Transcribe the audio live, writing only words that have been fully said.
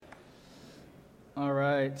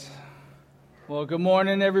right. Well, good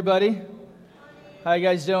morning, everybody. How you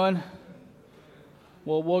guys doing?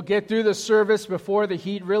 Well, we'll get through the service before the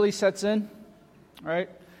heat really sets in. All right.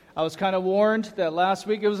 I was kind of warned that last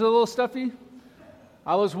week it was a little stuffy.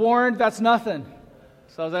 I was warned that's nothing.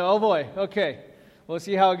 So I was like, oh boy, okay. We'll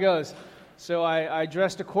see how it goes. So I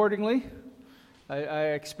dressed accordingly. I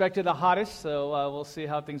expected the hottest, so we'll see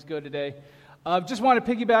how things go today. Just want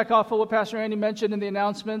to piggyback off of what Pastor Andy mentioned in the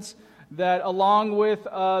announcements, that along with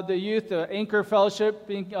the youth, the Anchor Fellowship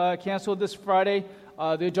being canceled this Friday,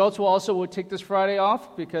 the adults will take this Friday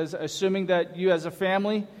off, because assuming that you as a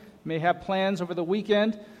family may have plans over the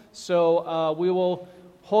weekend. So we will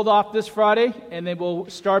hold off this Friday, and then we'll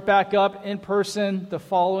start back up in person the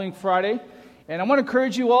following Friday. And I want to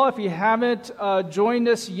encourage you all, if you haven't joined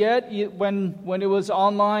us yet when it was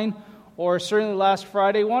online, or certainly last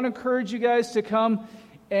Friday, I want to encourage you guys to come.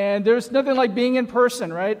 And there's nothing like being in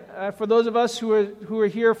person, right? For those of us who are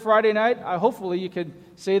here Friday night, hopefully you could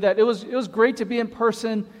say that it was great to be in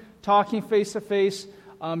person, talking face to face,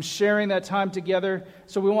 sharing that time together.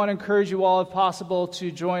 So we want to encourage you all, if possible, to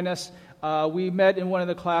join us. We met in one of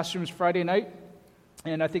the classrooms Friday night,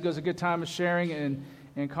 and I think it was a good time of sharing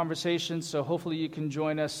and conversation. So hopefully you can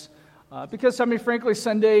join us. Because, frankly,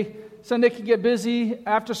 Sunday can get busy.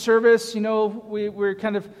 After service, we're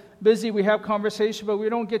kind of busy. We have conversation, but we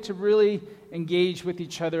don't get to really engage with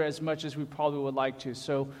each other as much as we probably would like to.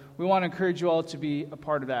 So we want to encourage you all to be a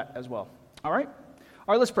part of that as well. All right,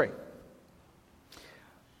 let's pray.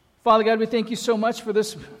 Father God, we thank you so much for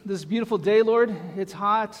this beautiful day, Lord. It's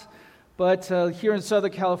hot, but here in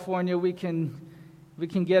Southern California, we can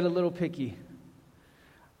get a little picky.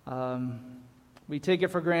 We take it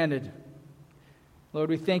for granted. Lord,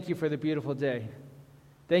 we thank you for the beautiful day.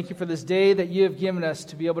 Thank you for this day that you have given us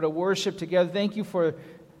to be able to worship together. Thank you for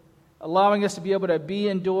allowing us to be able to be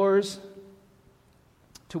indoors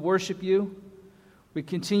to worship you. We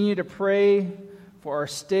continue to pray for our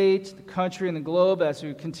state, the country, and the globe as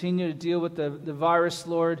we continue to deal with the virus,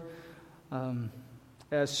 Lord.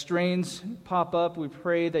 As strains pop up, we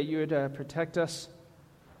pray that you would protect us.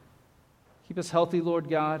 Keep us healthy, Lord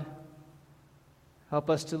God. Help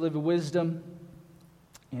us to live with wisdom.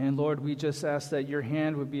 And Lord, we just ask that your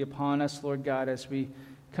hand would be upon us, Lord God, as we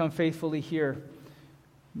come faithfully here.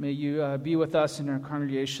 May you be with us in our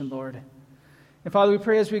congregation, Lord. And Father, we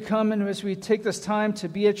pray as we come and as we take this time to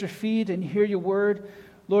be at your feet and hear your word,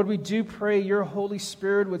 Lord, we do pray your Holy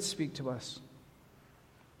Spirit would speak to us.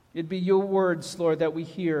 It'd be your words, Lord, that we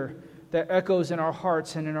hear, that echoes in our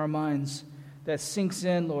hearts and in our minds, that sinks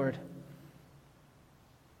in, Lord.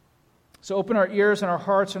 So open our ears and our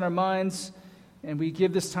hearts and our minds, and we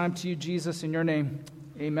give this time to you, Jesus, in your name.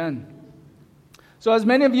 Amen. So as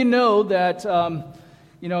many of you know that,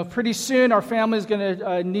 pretty soon our family is going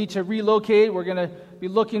to need to relocate. We're going to be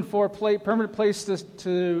looking for a permanent place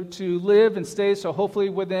to live and stay, so hopefully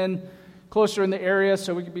closer in the area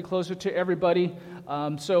so we can be closer to everybody.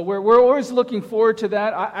 So we're always looking forward to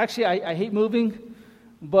that. I hate moving,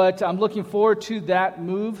 but I'm looking forward to that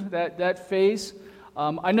move, that phase.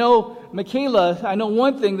 I know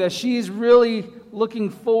one thing that she's really looking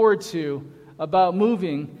forward to about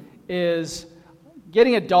moving is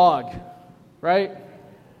getting a dog, right?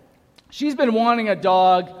 She's been wanting a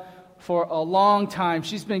dog for a long time.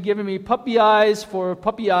 She's been giving me puppy eyes for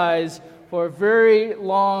a very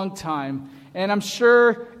long time. And I'm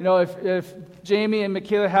sure, if Jamie and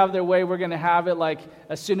Michaela have their way, we're going to have it like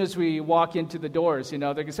as soon as we walk into the doors. They're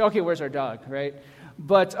going to say, okay, where's our dog, right?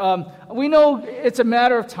 But we know it's a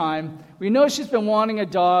matter of time. We know she's been wanting a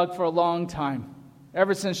dog for a long time,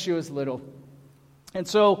 ever since she was little. And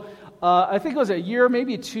so I think it was a year,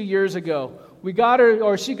 maybe 2 years ago,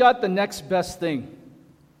 she got the next best thing.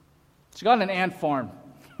 She got an ant farm.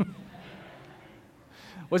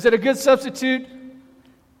 Was it a good substitute?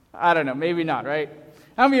 I don't know, maybe not, right?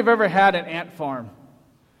 How many of you have ever had an ant farm?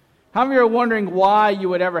 How many of you are wondering why you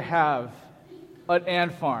would ever have an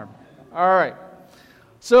ant farm? All right.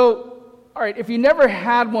 So, if you never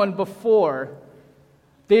had one before,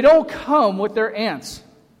 they don't come with their ants.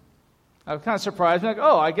 I was kind of surprised. I'm like,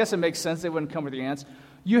 I guess it makes sense they wouldn't come with the ants.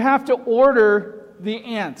 You have to order the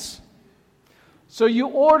ants. So you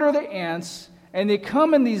order the ants, and they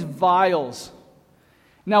come in these vials.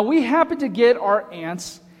 Now, we happen to get our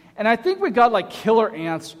ants, and I think we got like killer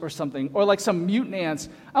ants or something, or like some mutant ants.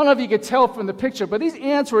 I don't know if you could tell from the picture, but these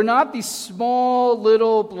ants were not these small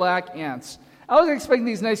little black ants. I was expecting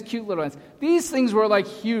these nice, cute little ants. These things were like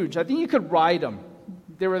huge. I think you could ride them.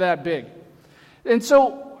 They were that big. And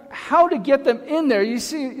so how to get them in there, you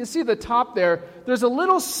see the top there. There's a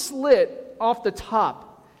little slit off the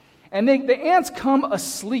top. And the ants come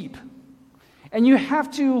asleep. And you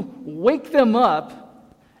have to wake them up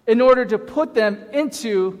in order to put them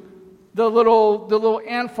into the little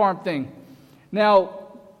ant farm thing. Now,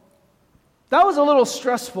 that was a little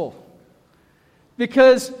stressful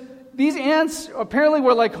because these ants apparently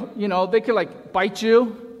were they could bite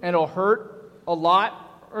you and it'll hurt a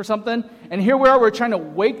lot or something. And here we are, we're trying to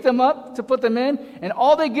wake them up to put them in. And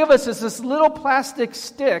all they give us is this little plastic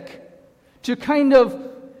stick to kind of,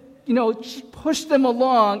 push them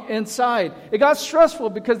along inside. It got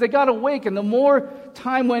stressful because they got awake, and the more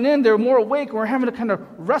time went in, they were more awake, and we're having to kind of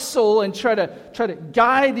wrestle and try to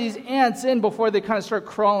guide these ants in before they kind of start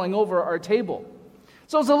crawling over our table.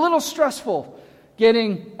 So it's a little stressful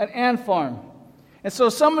getting an ant farm. And so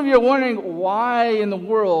some of you are wondering, why in the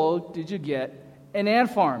world did you get an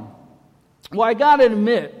ant farm? Well, I got to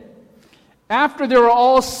admit, after they were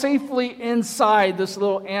all safely inside this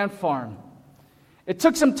little ant farm, it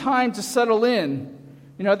took some time to settle in.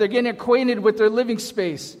 They're getting acquainted with their living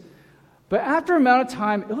space. But after a amount of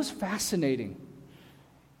time, it was fascinating.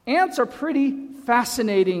 Ants are pretty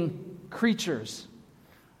fascinating creatures.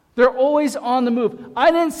 They're always on the move.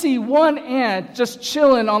 I didn't see one ant just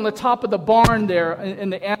chilling on the top of the barn there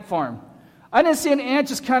in the ant farm. I didn't see an ant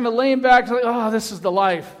just kind of laying back, like, oh, this is the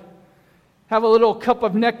life. Have a little cup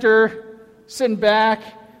of nectar, sitting back,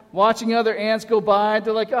 watching other ants go by.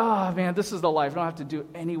 They're like, oh, man, this is the life. I don't have to do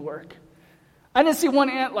any work. I didn't see one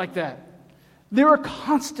ant like that. They were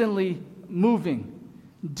constantly moving,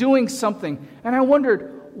 doing something. And I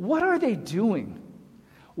wondered, what are they doing?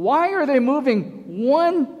 Why are they moving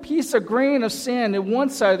one piece of grain of sand in one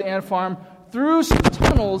side of the ant farm through some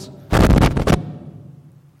tunnels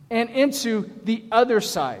and into the other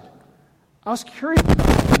side? I was curious.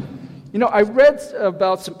 I read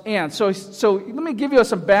about some ants. So let me give you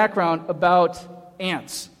some background about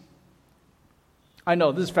ants. I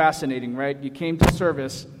know, this is fascinating, right? You came to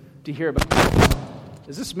service to hear about ants.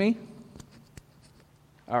 Is this me?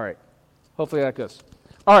 All right. Hopefully that goes.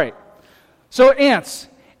 All right. So ants.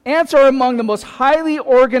 Ants are among the most highly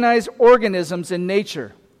organized organisms in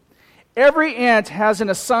nature. Every ant has an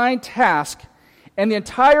assigned task, and the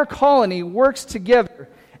entire colony works together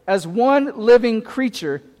as one living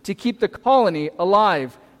creature to keep the colony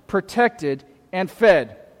alive, protected, and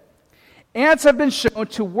fed. Ants have been shown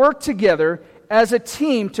to work together as a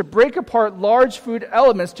team to break apart large food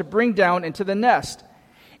elements to bring down into the nest.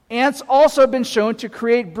 Ants also have been shown to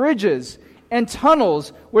create bridges and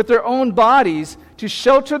tunnels with their own bodies to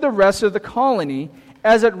shelter the rest of the colony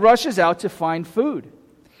as it rushes out to find food.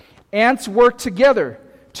 Ants work together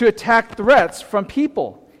to attack threats from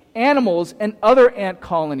people, animals, and other ant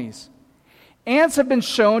colonies. Ants have been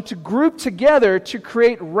shown to group together to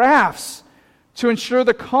create rafts to ensure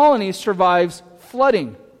the colony survives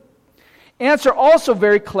flooding. Ants are also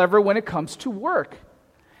very clever when it comes to work.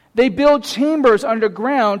 They build chambers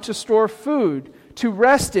underground to store food, to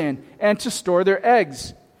rest in, and to store their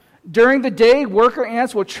eggs. During the day, worker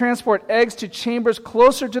ants will transport eggs to chambers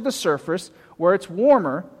closer to the surface where it's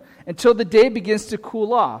warmer until the day begins to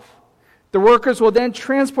cool off. The workers will then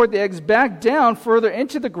transport the eggs back down further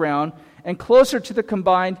into the ground and closer to the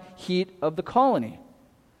combined heat of the colony.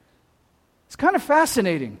 It's kind of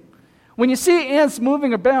fascinating. When you see ants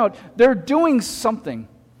moving about, they're doing something.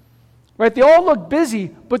 Right? They all look busy,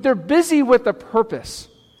 but they're busy with a purpose.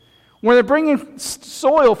 When they're bringing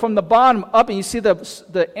soil from the bottom up, and you see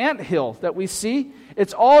the ant hill that we see,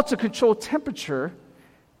 it's all to control temperature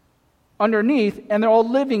underneath, and they're all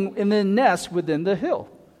living in the nest within the hill.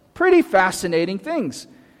 Pretty fascinating things.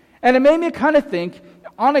 And it made me kind of think,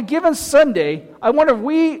 on a given Sunday, I wonder if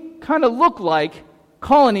we kind of look like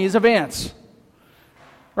colonies of ants.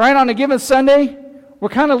 Right? On a given Sunday, we're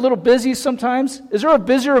kind of a little busy sometimes. Is there a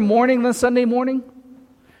busier morning than Sunday morning?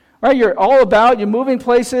 Right? You're all about, you're moving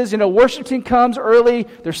places. Worship team comes early.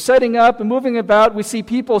 They're setting up and moving about. We see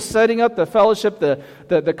people setting up the fellowship,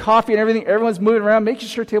 the coffee and everything. Everyone's moving around, making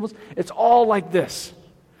sure tables. It's all like this.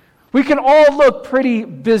 We can all look pretty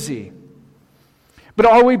busy. But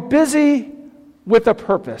are we busy with a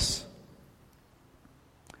purpose?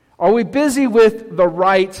 Are we busy with the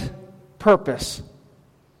right purpose?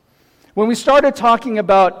 When we started talking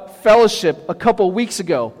about fellowship a couple weeks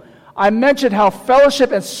ago, I mentioned how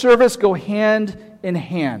fellowship and service go hand in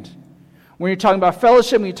hand. When you're talking about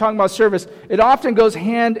fellowship, when you're talking about service, it often goes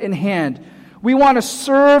hand in hand. We want to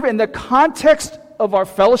serve in the context of our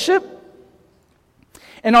fellowship,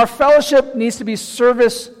 and our fellowship needs to be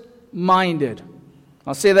service-minded.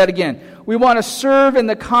 I'll say that again. We want to serve in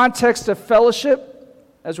the context of fellowship,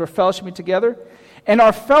 as we're fellowshipping together, and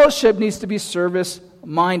our fellowship needs to be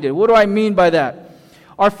service-minded. What do I mean by that?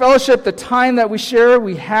 Our fellowship, the time that we share,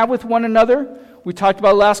 we have with one another, we talked about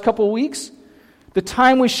the last couple of weeks. The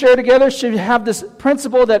time we share together should have this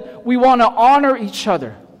principle that we want to honor each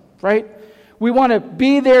other, right? We want to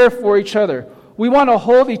be there for each other. We want to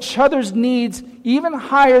hold each other's needs even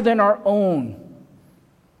higher than our own.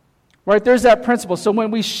 Right? There's that principle. So when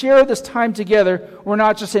we share this time together, we're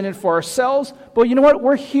not just in it for ourselves, but you know what?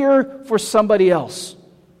 We're here for somebody else.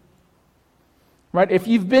 Right? If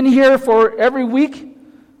you've been here for every week,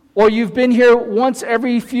 or you've been here once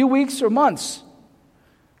every few weeks or months,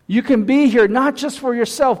 you can be here not just for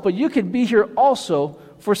yourself, but you can be here also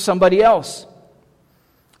for somebody else.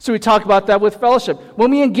 So we talk about that with fellowship. When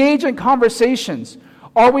we engage in conversations,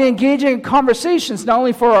 are we engaging in conversations not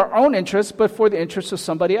only for our own interests, but for the interests of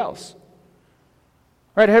somebody else?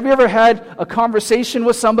 Right? Have you ever had a conversation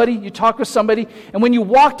with somebody, you talked with somebody, and when you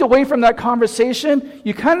walked away from that conversation,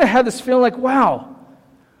 you kind of had this feeling like, wow,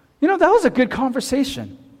 that was a good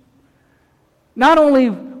conversation. Not only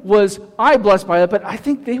was I blessed by it, but I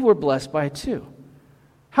think they were blessed by it too.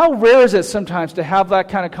 How rare is it sometimes to have that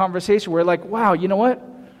kind of conversation where like, wow, you know what?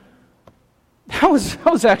 That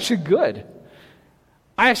was actually good.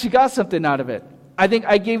 I actually got something out of it. I think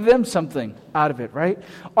I gave them something out of it, right?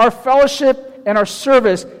 Our fellowship and our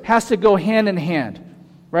service has to go hand in hand,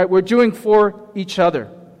 right? We're doing for each other.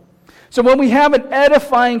 So when we have an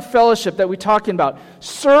edifying fellowship that we're talking about,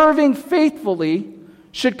 serving faithfully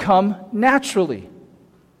should come naturally,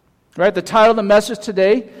 right? The title of the message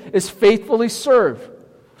today is Faithfully Serve.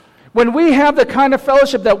 When we have the kind of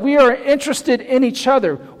fellowship that we are interested in each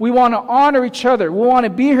other, we want to honor each other, we want to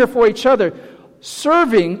be here for each other,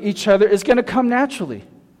 serving each other is going to come naturally,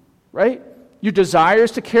 right? Your desire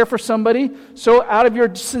is to care for somebody, so out of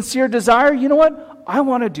your sincere desire, you know what? I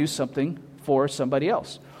want to do something for somebody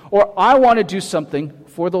else, or I want to do something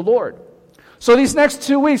for the Lord. So these next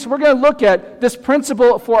 2 weeks, we're going to look at this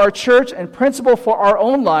principle for our church and principle for our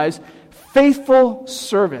own lives, faithful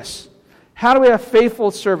service. How do we have faithful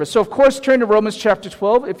service? So of course, turn to Romans chapter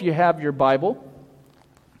 12 if you have your Bible.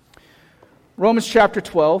 Romans chapter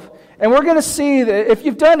 12. And we're going to see that if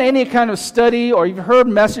you've done any kind of study or you've heard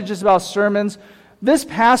messages about sermons, this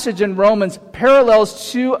passage in Romans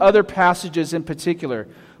parallels two other passages in particular.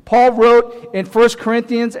 Paul wrote in 1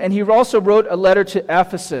 Corinthians, and he also wrote a letter to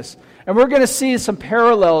Ephesus. And we're going to see some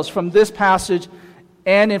parallels from this passage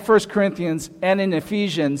and in 1 Corinthians and in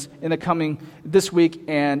Ephesians in the coming this week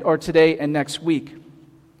or today and next week.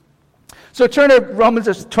 So turn to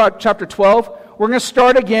Romans chapter 12. We're going to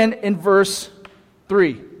start again in verse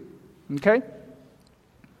 3. Okay?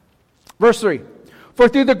 Verse 3. For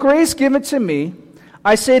through the grace given to me,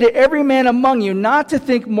 I say to every man among you not to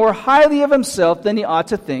think more highly of himself than he ought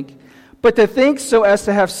to think, but to think so as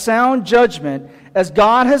to have sound judgment, as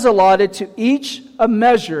God has allotted to each a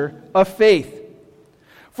measure of faith.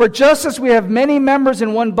 For just as we have many members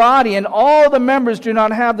in one body, and all the members do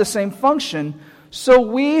not have the same function, so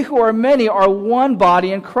we who are many are one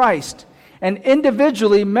body in Christ, and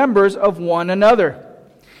individually members of one another.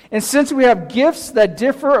 And since we have gifts that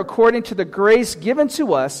differ according to the grace given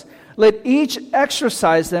to us, let each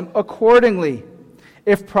exercise them accordingly.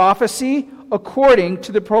 If prophecy, according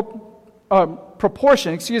to the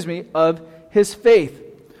proportion of his faith.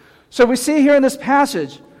 So we see here in this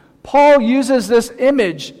passage, Paul uses this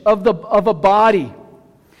image of a body.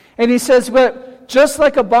 And he says, well, just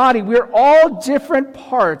like a body, we're all different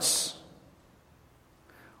parts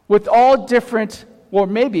with all different, or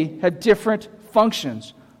maybe have different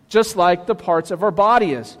functions, just like the parts of our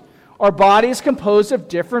body is. Our body is composed of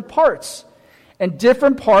different parts, and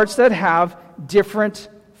different parts that have different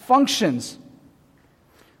functions.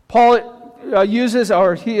 Paul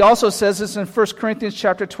he also says this in 1 Corinthians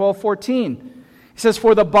chapter 12:14. He says,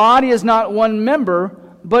 for the body is not one member,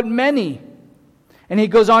 but many. And he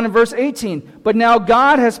goes on in verse 18, but now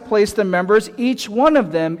God has placed the members, each one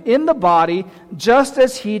of them, in the body, just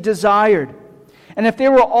as he desired. And if they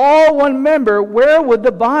were all one member, where would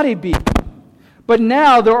the body be? But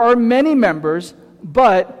now there are many members,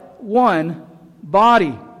 but one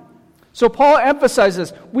body. So Paul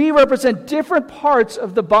emphasizes, we represent different parts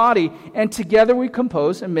of the body, and together we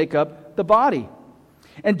compose and make up the body.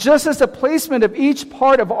 And just as the placement of each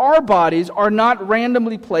part of our bodies are not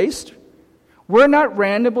randomly placed, we're not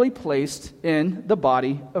randomly placed in the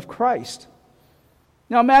body of Christ.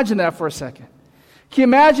 Now imagine that for a second. Can you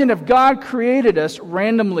imagine if God created us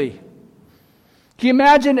randomly? Can you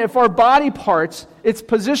imagine if our body parts, its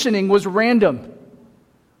positioning was random?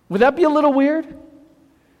 Would that be a little weird? Can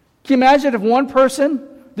you imagine if one person,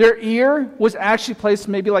 their ear was actually placed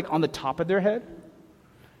maybe like on the top of their head?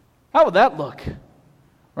 How would that look?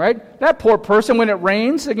 Right? That poor person, when it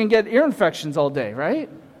rains, they can get ear infections all day, right?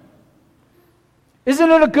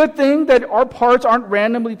 Isn't it a good thing that our parts aren't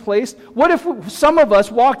randomly placed? What if some of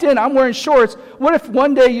us walked in, I'm wearing shorts, what if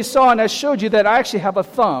one day you saw and I showed you that I actually have a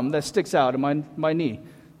thumb that sticks out in my knee?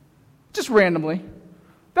 Just randomly.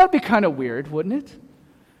 That'd be kind of weird, wouldn't it?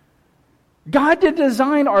 God did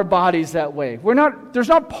design our bodies that way. There's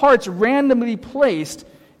not parts randomly placed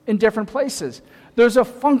in different places. There's a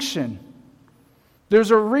function.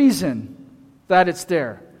 There's a reason that it's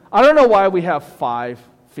there. I don't know why we have 5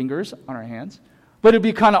 fingers on our hands. But it'd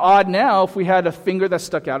be kind of odd now if we had a finger that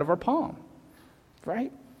stuck out of our palm,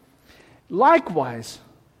 right? Likewise,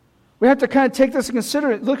 we have to kind of take this and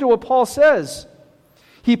consider it. Look at what Paul says.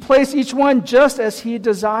 He placed each one just as he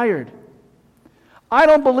desired. I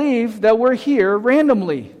don't believe that we're here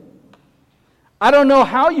randomly. I don't know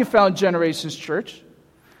how you found Generations Church.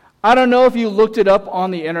 I don't know if you looked it up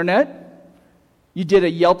on the internet. You did a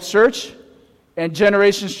Yelp search, and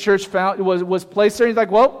Generations Church was placed there. And you're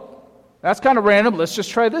like, well, that's kind of random. Let's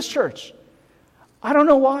just try this church. I don't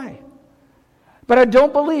know why. But I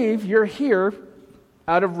don't believe you're here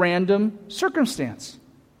out of random circumstance.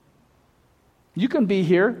 You can be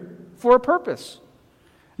here for a purpose.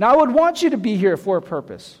 Now, I would want you to be here for a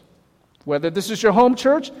purpose. Whether this is your home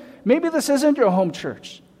church, maybe this isn't your home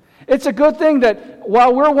church. It's a good thing that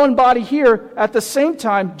while we're one body here, at the same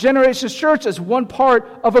time, Generations Church is one part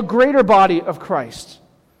of a greater body of Christ.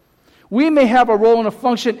 We may have a role and a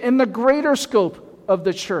function in the greater scope of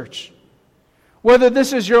the church. Whether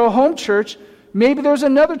this is your home church, maybe there's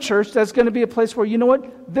another church that's going to be a place where, you know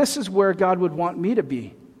what, this is where God would want me to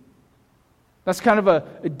be. That's kind of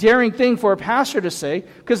a daring thing for a pastor to say,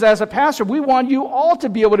 because as a pastor, we want you all to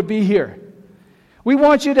be able to be here. We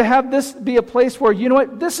want you to have this be a place where, you know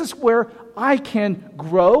what, this is where I can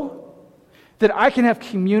grow, that I can have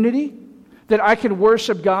community, that I can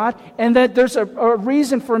worship God, and that there's a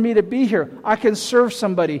reason for me to be here. I can serve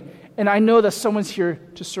somebody, and I know that someone's here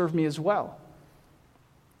to serve me as well.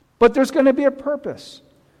 But there's going to be a purpose.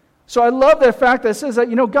 So I love the fact that it says that,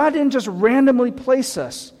 you know, God didn't just randomly place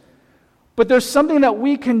us, but there's something that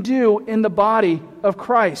we can do in the body of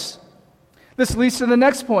Christ. This leads to the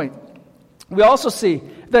next point. We also see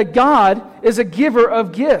that God is a giver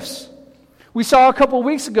of gifts. We saw a couple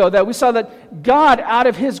weeks ago that God, out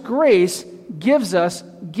of His grace, gives us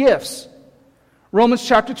gifts. Romans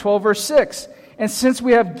chapter 12, verse 6. And since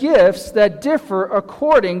we have gifts that differ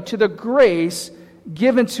according to the grace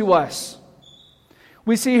given to us.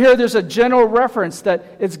 We see here there's a general reference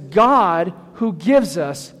that it's God who gives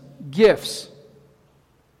us gifts.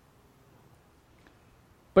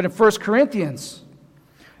 But in 1 Corinthians,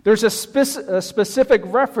 there's a specific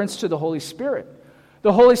reference to the Holy Spirit.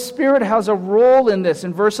 The Holy Spirit has a role in this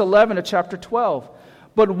in verse 11 of chapter 12.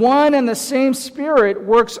 But one and the same Spirit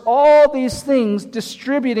works all these things,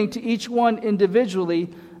 distributing to each one individually,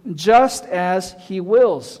 just as He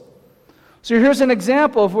wills. So here's an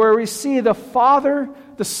example of where we see the Father,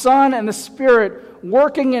 the Son, and the Spirit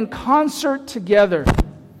working in concert together.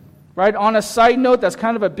 Right? On a side note, that's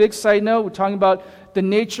kind of a big side note, we're talking about the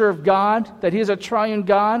nature of God, that He is a triune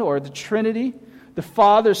God, or the Trinity, the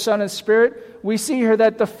Father, Son, and Spirit. We see here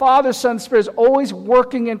that the Father, Son, and Spirit is always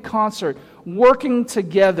working in concert, working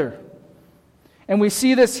together. And we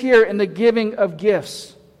see this here in the giving of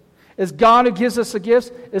gifts. It's God who gives us the gifts.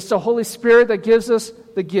 It's the Holy Spirit that gives us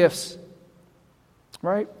the gifts.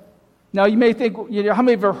 Right? Now you may think, how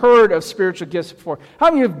many of you have heard of spiritual gifts before? How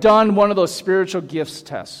many have done one of those spiritual gifts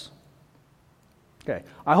tests? Okay.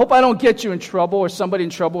 I hope I don't get you in trouble or somebody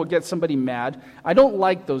in trouble or get somebody mad. I don't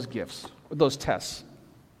like those gifts, those tests.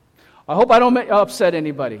 I hope I don't upset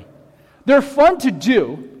anybody. They're fun to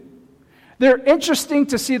do. They're interesting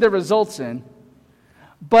to see the results in.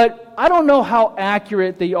 But I don't know how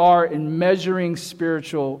accurate they are in measuring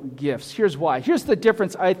spiritual gifts. Here's why. Here's the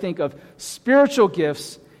difference, I think, of spiritual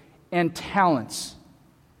gifts and talents.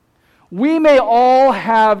 We may all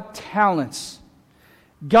have talents.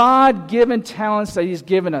 God-given talents that He's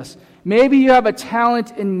given us. Maybe you have a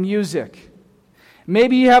talent in music.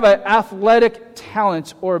 Maybe you have an athletic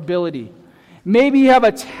talent or ability. Maybe you have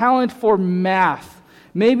a talent for math.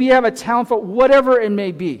 Maybe you have a talent for whatever it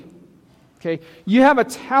may be. Okay? You have a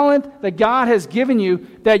talent that God has given you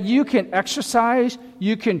that you can exercise,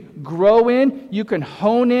 you can grow in, you can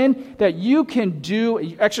hone in, that you can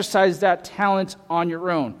exercise that talent on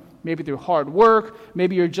your own. Maybe through hard work,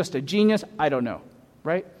 maybe you're just a genius, I don't know.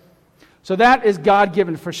 Right? So that is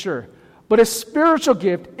God-given for sure. But a spiritual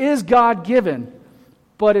gift is God-given,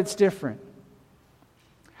 but it's different.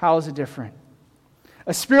 How is it different?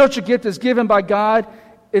 A spiritual gift is given by God,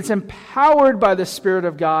 it's empowered by the Spirit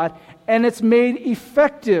of God, and it's made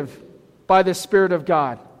effective by the Spirit of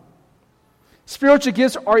God. Spiritual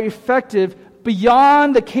gifts are effective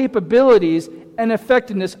beyond the capabilities and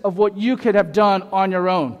effectiveness of what you could have done on your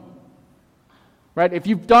own. Right? If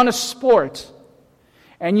you've done a sport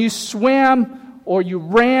and you swam or you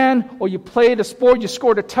ran or you played a sport, you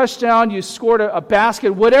scored a touchdown, you scored a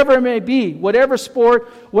basket, whatever it may be, whatever sport,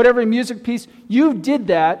 whatever music piece, you did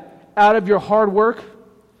that out of your hard work,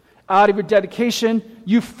 out of your dedication.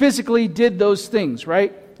 You physically did those things,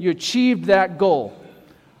 right? You achieved that goal.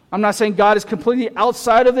 I'm not saying God is completely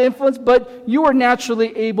outside of the influence, but you are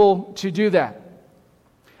naturally able to do that.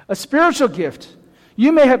 A spiritual gift,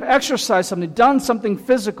 you may have exercised something, done something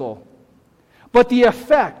physical, but the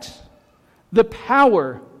effect, the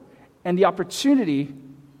power, and the opportunity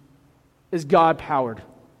is God-powered.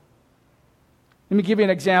 Let me give you an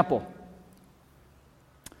example.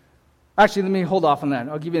 Actually, let me hold off on that.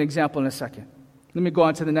 I'll give you an example in a second. Let me go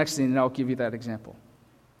on to the next thing, and I'll give you that example.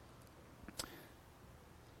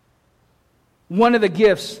 One of the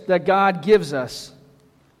gifts that God gives us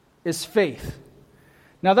is faith.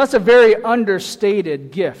 Now, that's a very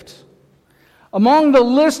understated gift. Among the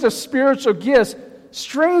list of spiritual gifts,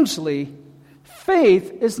 strangely,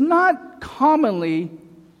 faith is not commonly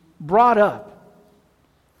brought up.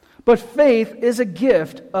 But faith is a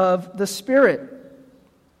gift of the Spirit.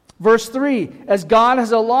 Verse 3, as God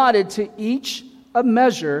has allotted to each a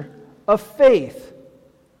measure of faith.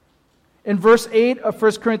 In verse 8 of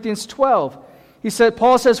 1 Corinthians 12,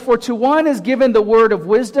 Paul says, for to one is given the word of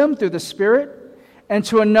wisdom through the Spirit, and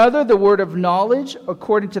to another the word of knowledge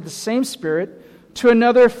according to the same Spirit, to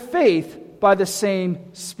another faith by the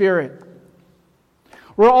same Spirit.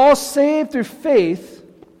 We're all saved through faith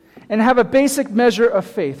and have a basic measure of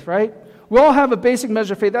faith, right? We all have a basic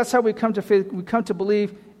measure of faith. That's how we come to faith. We come to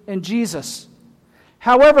believe in Jesus.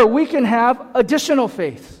 However, we can have additional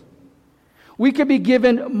faith. We can be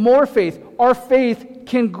given more faith. Our faith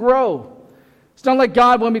can grow. It's not like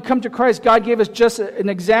God, when we come to Christ, God gave us just an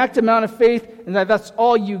exact amount of faith, and that's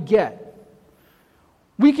all you get.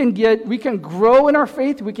 We can grow in our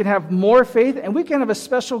faith, we can have more faith, and we can have a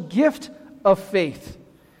special gift of faith.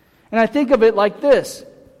 And I think of it like this.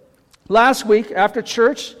 Last week, after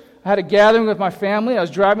church, I had a gathering with my family. I was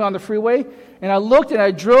driving on the freeway, and I looked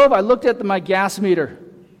at my gas meter.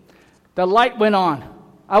 The light went on.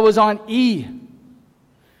 I was on E.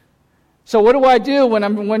 So what do I do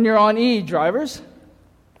when you're on E, drivers?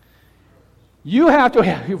 You have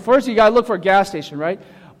to, first you got to look for a gas station, right?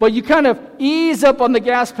 But you kind of ease up on the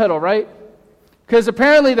gas pedal, right? Because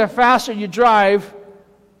apparently the faster you drive,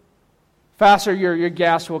 faster your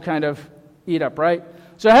gas will kind of eat up, right?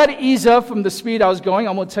 So I had to ease up from the speed I was going.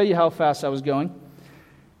 I'm going to tell you how fast I was going.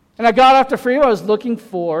 And I got off the freeway. I was looking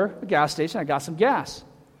for a gas station. I got some gas.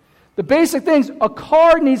 The basic things, a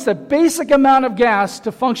car needs the basic amount of gas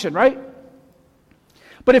to function, right?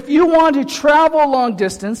 But if you want to travel a long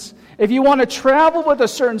distance, if you want to travel with a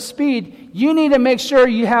certain speed, you need to make sure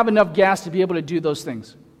you have enough gas to be able to do those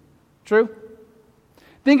things. True?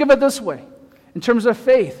 Think of it this way, in terms of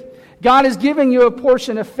faith. God is giving you a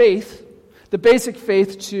portion of faith, the basic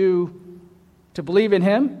faith to believe in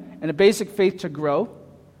Him, and a basic faith to grow.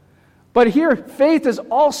 But here, faith is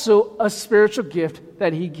also a spiritual gift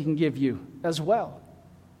that He can give you as well.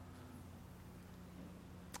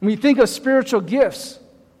 When you think of spiritual gifts,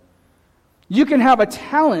 you can have a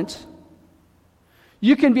talent.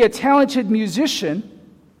 You can be a talented musician.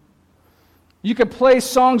 You can play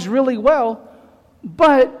songs really well,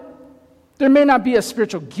 but there may not be a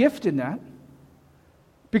spiritual gift in that.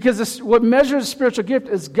 Because what measures a spiritual gift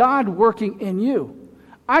is God working in you.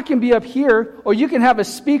 I can be up here, or you can have a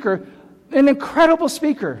speaker, an incredible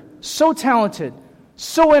speaker, so talented,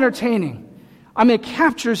 so entertaining. I mean, it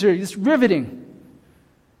captures you, it's riveting.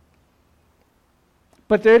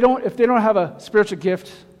 But if they don't have a spiritual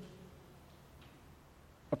gift,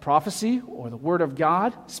 a prophecy or the Word of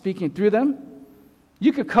God speaking through them,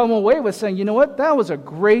 you could come away with saying, you know what, that was a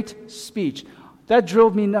great speech. That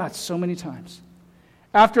drove me nuts so many times.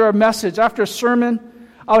 After a message, after a sermon,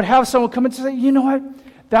 I would have someone come in and say, you know what,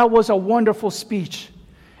 that was a wonderful speech.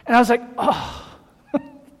 And I was like, oh,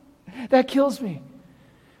 that kills me.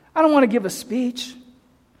 I don't want to give a speech.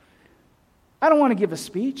 I don't want to give a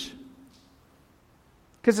speech.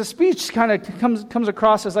 Because the speech kind of comes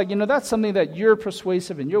across as like, you know, that's something that you're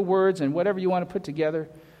persuasive in your words and whatever you want to put together.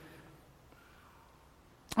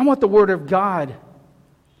 I want the Word of God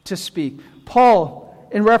to speak. Paul,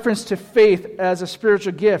 in reference to faith as a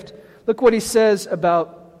spiritual gift, look what he says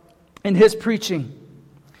about in his preaching.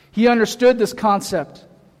 He understood this concept.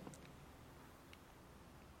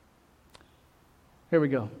 Here we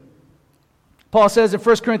go. Paul says in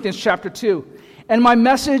 1 Corinthians chapter 2, and my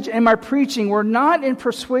message and my preaching were not in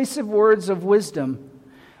persuasive words of wisdom,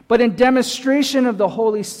 but in demonstration of the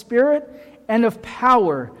Holy Spirit and of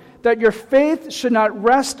power, that your faith should not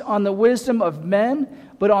rest on the wisdom of men,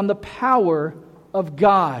 but on the power of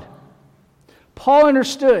God. Paul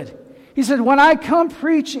understood. He said, when I came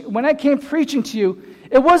preaching to you,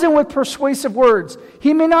 it wasn't with persuasive words.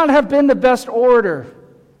 He may not have been the best orator.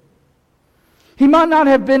 He might not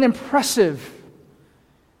have been impressive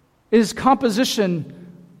in his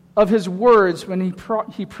composition of his words when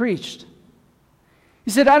he preached. He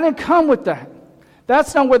said, I didn't come with that.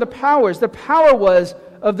 That's not where the power is. The power was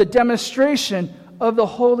of the demonstration of the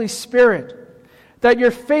Holy Spirit. That your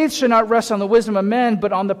faith should not rest on the wisdom of men,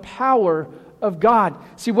 but on the power of God.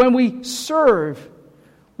 See, when we serve,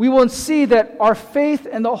 we will see that our faith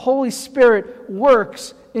and the Holy Spirit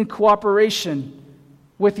works in cooperation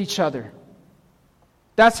with each other.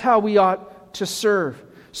 That's how we ought to serve.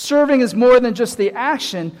 Serving is more than just the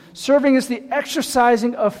action. Serving is the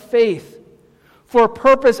exercising of faith for a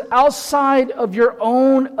purpose outside of your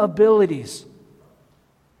own abilities.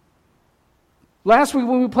 Last week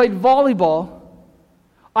when we played volleyball,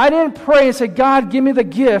 I didn't pray and say, God, give me the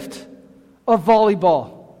gift of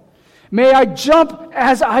volleyball. May I jump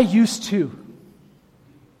as I used to.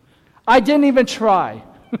 I didn't even try.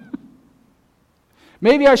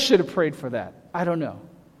 Maybe I should have prayed for that. I don't know.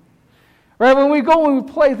 Right? When we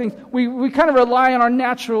play things, we kind of rely on our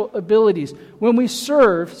natural abilities. When we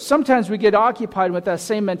serve, sometimes we get occupied with that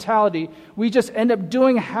same mentality. We just end up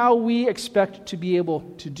doing how we expect to be able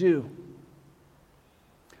to do.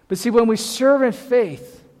 But see, when we serve in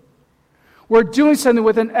faith, we're doing something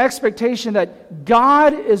with an expectation that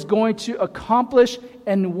God is going to accomplish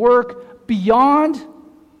and work beyond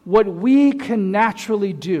what we can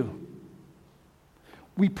naturally do.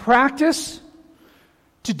 We practice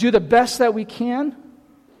to do the best that we can.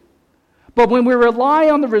 But when we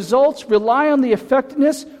rely on the results, rely on the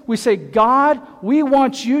effectiveness, we say, God, we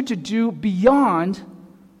want you to do beyond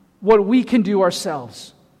what we can do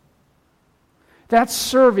ourselves. That's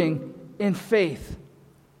serving in faith.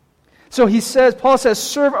 So Paul says,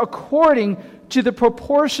 serve according to the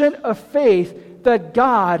proportion of faith that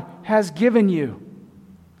God has given you.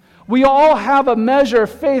 We all have a measure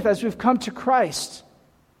of faith as we've come to Christ.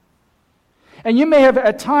 And you may have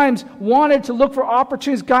at times wanted to look for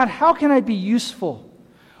opportunities. God, how can I be useful?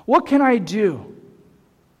 What can I do?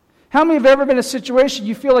 How many have ever been in a situation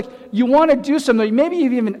you feel like you want to do something? Maybe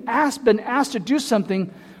you've even been asked to do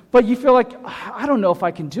something, but you feel like, I don't know if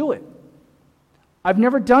I can do it. I've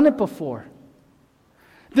never done it before.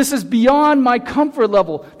 This is beyond my comfort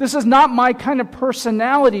level. This is not my kind of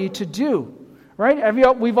personality to do. Right?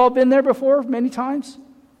 We've all been there before many times.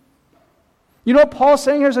 You know what Paul's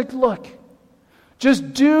saying here is like, look,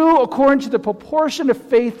 just do according to the proportion of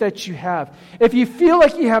faith that you have. If you feel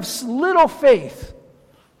like you have little faith,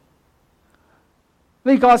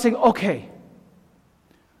 then God's saying, okay,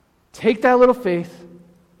 take that little faith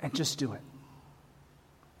and just do it.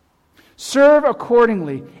 Serve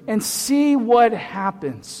accordingly and see what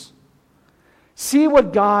happens. See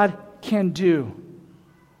what God can do.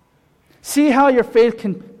 See how your faith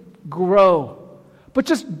can grow. But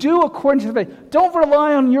just do according to the faith. Don't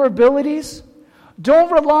rely on your abilities.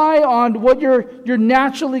 Don't rely on what you're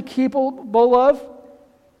naturally capable of.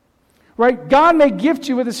 Right? God may gift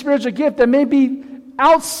you with a spiritual gift that may be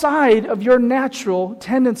outside of your natural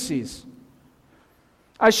tendencies.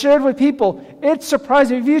 I shared with people, it's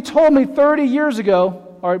surprising. If you told me 30 years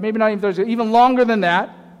ago, or maybe not even 30 years ago, even longer than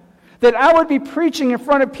that I would be preaching in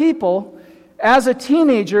front of people as a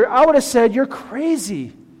teenager, I would have said, you're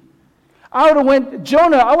crazy. I would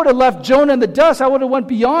have left Jonah in the dust. I would have went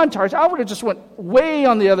beyond Tarshish. I would have just went way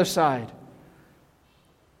on the other side.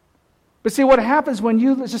 But see, what happens when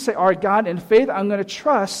you just say, all right, God, in faith, I'm going to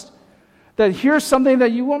trust that here's something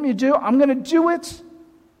that you want me to do. I'm going to do it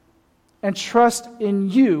and trust in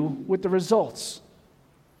you with the results.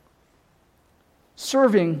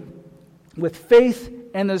 Serving with faith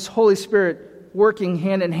and this Holy Spirit working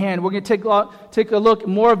hand in hand. We're going to take a look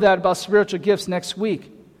more of that about spiritual gifts next week.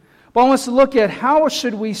 But I want us to look at how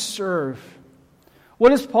should we serve. What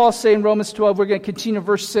does Paul say in Romans 12? We're going to continue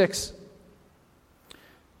verse 6.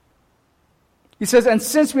 He says, and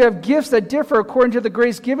since we have gifts that differ according to the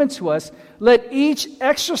grace given to us, let each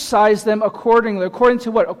exercise them accordingly. According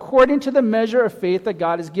to what? According to the measure of faith that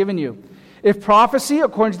God has given you. If prophecy,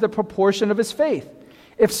 according to the proportion of his faith.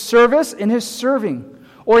 If service, in his serving.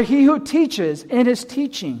 Or he who teaches, in his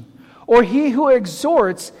teaching. Or he who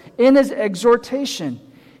exhorts, in his exhortation.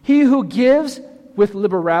 He who gives with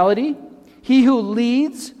liberality. He who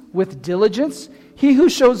leads with diligence. He who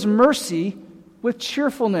shows mercy with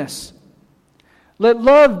cheerfulness. Let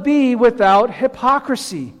love be without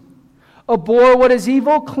hypocrisy. Abhor what is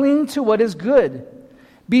evil, cling to what is good.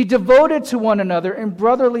 Be devoted to one another in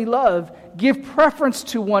brotherly love. Give preference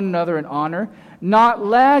to one another in honor, not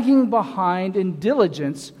lagging behind in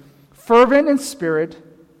diligence, fervent in spirit,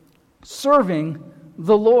 serving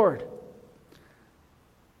the Lord.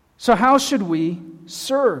 So how should we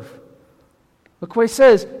serve? Look what he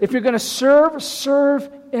says. If you're going to serve, serve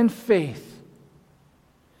in faith.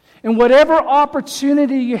 In whatever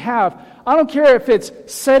opportunity you have, I don't care if it's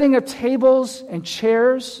setting up tables and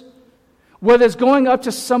chairs, whether it's going up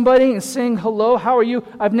to somebody and saying, hello, how are you?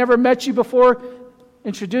 I've never met you before,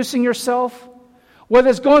 introducing yourself. Whether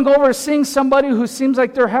it's going over and seeing somebody who seems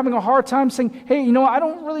like they're having a hard time, saying, hey, I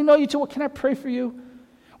don't really know you too. Can I pray for you?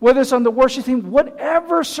 Whether it's on the worship team,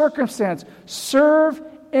 whatever circumstance, serve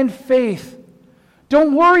in faith.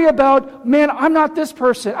 Don't worry about, man, I'm not this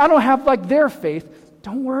person. I don't have like their faith.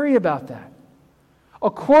 Don't worry about that.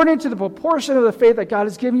 According to the proportion of the faith that God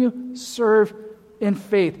has given you, serve in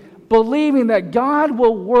faith, believing that God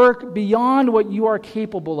will work beyond what you are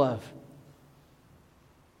capable of,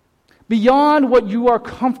 beyond what you are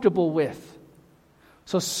comfortable with.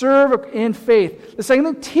 So serve in faith. The second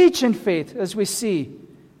thing, teach in faith, as we see.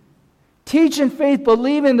 Teach in faith,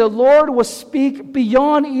 believing the Lord will speak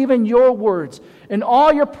beyond even your words. In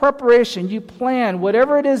all your preparation, you plan,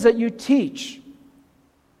 whatever it is that you teach.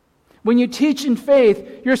 When you teach in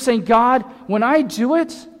faith, you're saying, God, when I do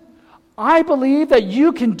it, I believe that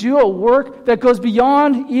you can do a work that goes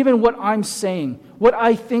beyond even what I'm saying, what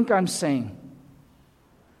I think I'm saying.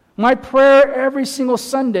 My prayer every single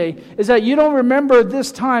Sunday is that you don't remember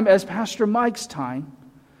this time as Pastor Mike's time,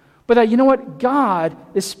 but that, you know what, God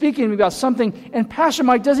is speaking to me about something, and Pastor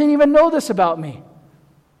Mike doesn't even know this about me.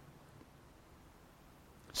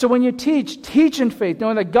 So when you teach in faith,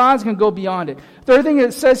 knowing that God's going to go beyond it. Third thing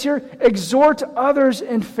it says here, exhort others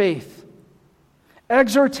in faith.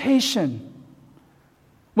 Exhortation.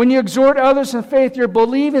 When you exhort others in faith, you're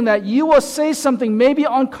believing that you will say something maybe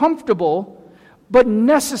uncomfortable, but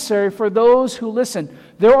necessary for those who listen.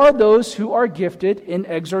 There are those who are gifted in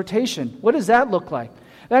exhortation. What does that look like?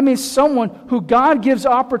 That means someone who God gives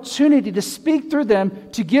opportunity to speak through them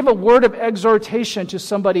to give a word of exhortation to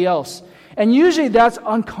somebody else. And usually that's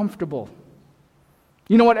uncomfortable.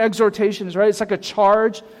 You know what exhortation is, right? It's like a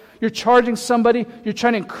charge. You're charging somebody, you're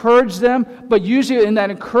trying to encourage them, but usually in that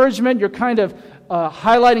encouragement, you're kind of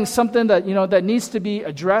highlighting something that, that needs to be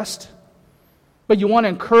addressed. But you want to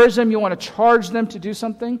encourage them, you want to charge them to do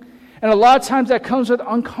something. And a lot of times that comes with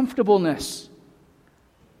uncomfortableness.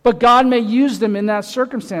 But God may use them in that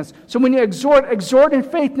circumstance. So when you exhort in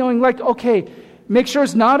faith, knowing like, okay, make sure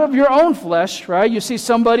it's not of your own flesh, right? You see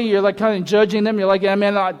somebody, you're like kind of judging them. You're like, yeah,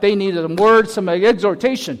 man, they needed a word, some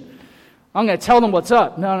exhortation. I'm going to tell them what's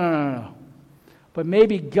up. No. But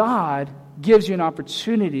maybe God gives you an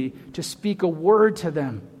opportunity to speak a word to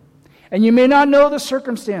them. And you may not know the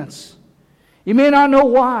circumstance. You may not know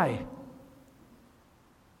why.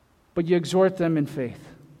 But you exhort them in faith.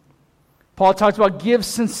 Paul talks about give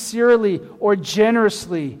sincerely or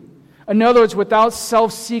generously. In other words, without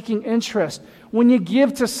self-seeking interest. When you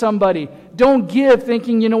give to somebody, don't give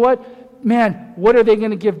thinking, you know what? Man, what are they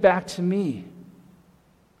going to give back to me?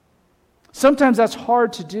 Sometimes that's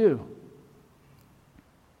hard to do.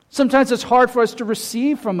 Sometimes it's hard for us to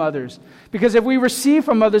receive from others. Because if we receive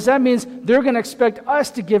from others, that means they're going to expect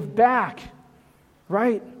us to give back.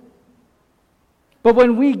 Right? But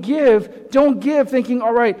when we give, don't give thinking,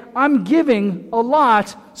 all right, I'm giving a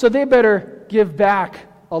lot, so they better give back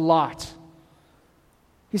a lot.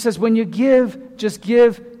 He says, when you give, just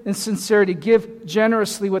give in sincerity. Give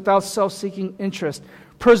generously without self-seeking interest.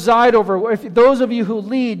 Preside over. If those of you who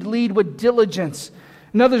lead with diligence.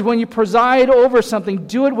 In other words, when you preside over something,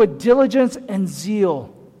 do it with diligence and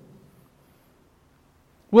zeal.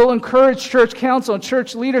 We'll encourage church council and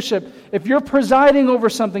church leadership. If you're presiding over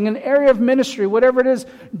something, an area of ministry, whatever it is,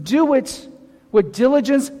 do it with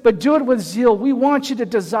diligence, but do it with zeal. We want you to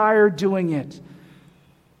desire doing it.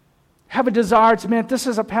 Have a desire to, man, this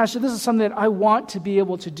is a passion. This is something that I want to be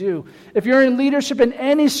able to do. If you're in leadership in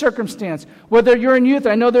any circumstance, whether you're in youth,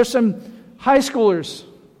 I know there's some high schoolers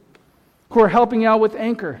who are helping out with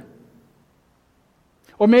Anchor.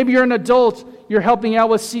 Or maybe you're an adult, you're helping out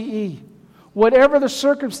with CE. Whatever the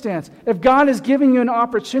circumstance, if God is giving you an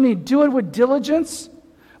opportunity, do it with diligence,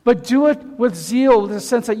 but do it with zeal, with the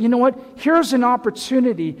sense that, you know what, here's an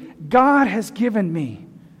opportunity God has given me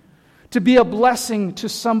to be a blessing to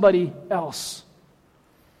somebody else.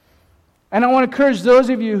 And I want to encourage those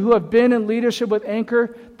of you who have been in leadership with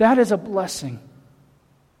Anchor, that is a blessing.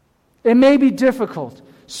 It may be difficult,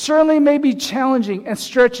 certainly may be challenging and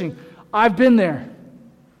stretching. I've been there.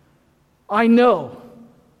 I know.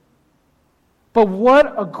 But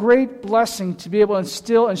what a great blessing to be able to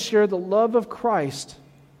instill and share the love of Christ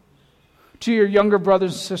to your younger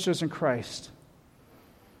brothers and sisters in Christ.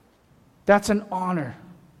 That's an honor.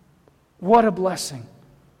 What a blessing.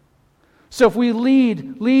 So if we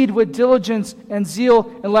lead with diligence and zeal.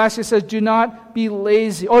 And lastly it says, do not be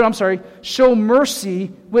lazy. Show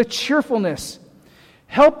mercy with cheerfulness.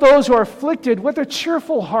 Help those who are afflicted with a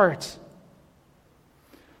cheerful heart.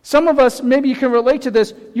 Some of us, maybe you can relate to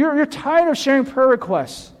this, you're tired of sharing prayer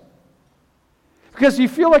requests. Because you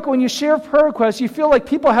feel like when you share prayer requests, you feel like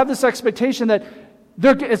people have this expectation that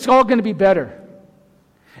it's all going to be better.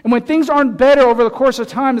 And when things aren't better over the course of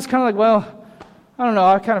time, it's kind of like, well, I don't know,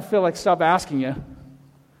 I kind of feel like stop asking you.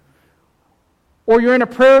 Or you're in a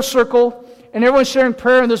prayer circle, and everyone's sharing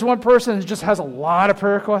prayer, and there's one person who just has a lot of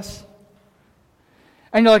prayer requests.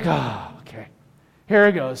 And you're like, oh, okay, here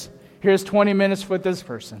it goes. Here's 20 minutes with this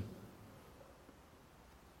person.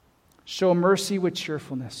 Show mercy with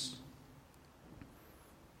cheerfulness.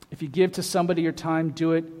 If you give to somebody your time,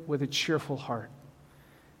 do it with a cheerful heart.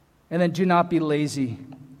 And then do not be lazy.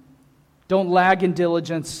 Don't lag in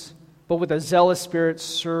diligence, but with a zealous spirit,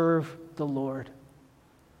 serve the Lord.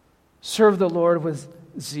 Serve the Lord with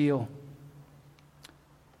zeal.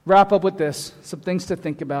 Wrap up with this, some things to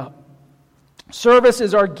think about. Service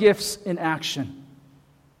is our gifts in action.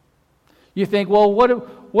 You think, well,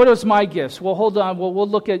 what is my gifts? Well, hold on. Well, we'll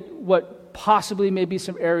look at what possibly may be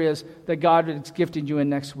some areas that God has gifted you in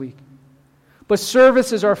next week. But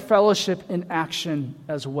service is our fellowship in action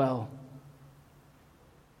as well.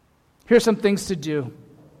 Here's some things to do.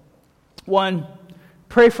 1,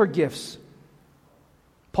 pray for gifts.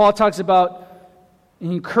 Paul talks about, he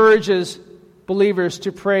encourages believers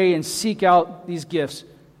to pray and seek out these gifts.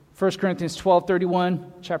 1 Corinthians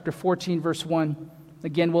 12:31, chapter 14, verse 1.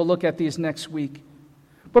 Again, we'll look at these next week.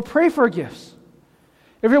 But pray for gifts.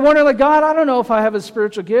 If you're wondering, like, God, I don't know if I have a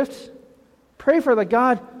spiritual gift, pray for that.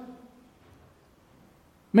 God,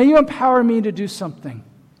 may you empower me to do something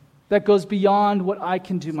that goes beyond what I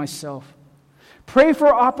can do myself. Pray for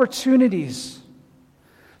opportunities.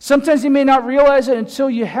 Sometimes you may not realize it until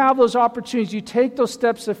you have those opportunities. You take those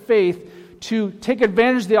steps of faith to take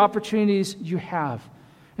advantage of the opportunities you have.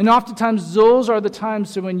 And oftentimes, those are the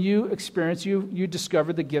times when you experience, you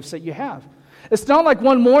discover the gifts that you have. It's not like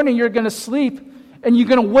one morning you're going to sleep and you're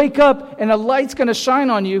going to wake up and a light's going to shine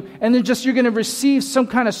on you and then just you're going to receive some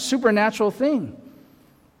kind of supernatural thing.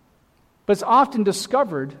 But it's often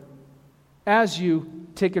discovered as you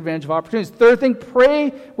take advantage of opportunities. Third thing,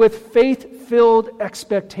 pray with faith-filled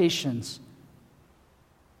expectations.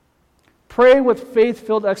 Pray with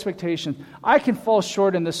faith-filled expectations. I can fall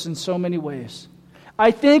short in this in so many ways.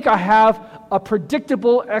 I think I have a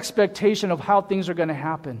predictable expectation of how things are going to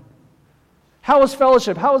happen. How was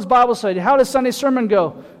fellowship? How was Bible study? How does Sunday sermon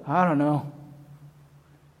go? I don't know.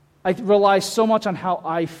 I rely so much on how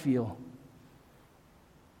I feel.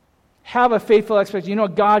 Have a faithful expectation. You know,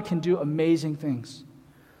 God can do amazing things.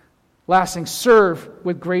 Last thing, serve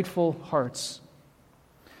with grateful hearts.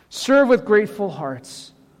 Serve with grateful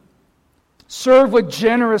hearts. Serve with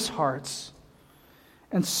generous hearts.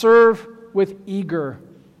 And serve with eager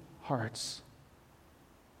hearts.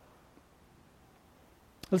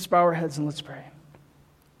 Let's bow our heads and let's pray.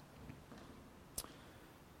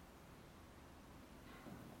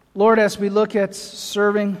 Lord, as we look at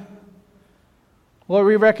serving, Lord,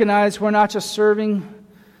 we recognize we're not just serving,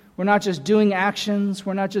 we're not just doing actions,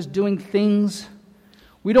 we're not just doing things.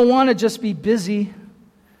 We don't want to just be busy.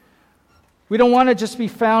 We don't want to just be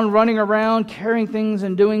found running around, carrying things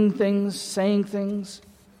and doing things, saying things.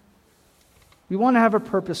 We want to have a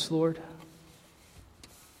purpose, Lord.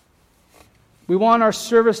 We want our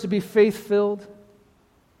service to be faith-filled,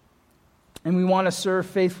 and we want to serve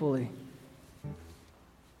faithfully.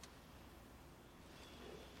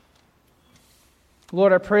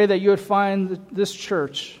 Lord, I pray that you would find this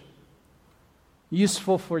church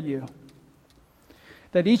useful for you.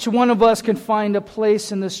 That each one of us can find a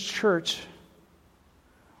place in this church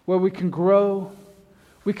where we can grow,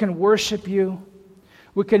 we can worship you,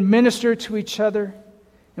 we can minister to each other,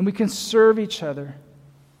 and we can serve each other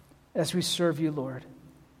as we serve you, Lord.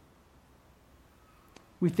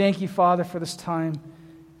 We thank you, Father, for this time,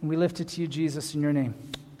 and we lift it to you, Jesus, in your name.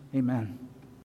 Amen.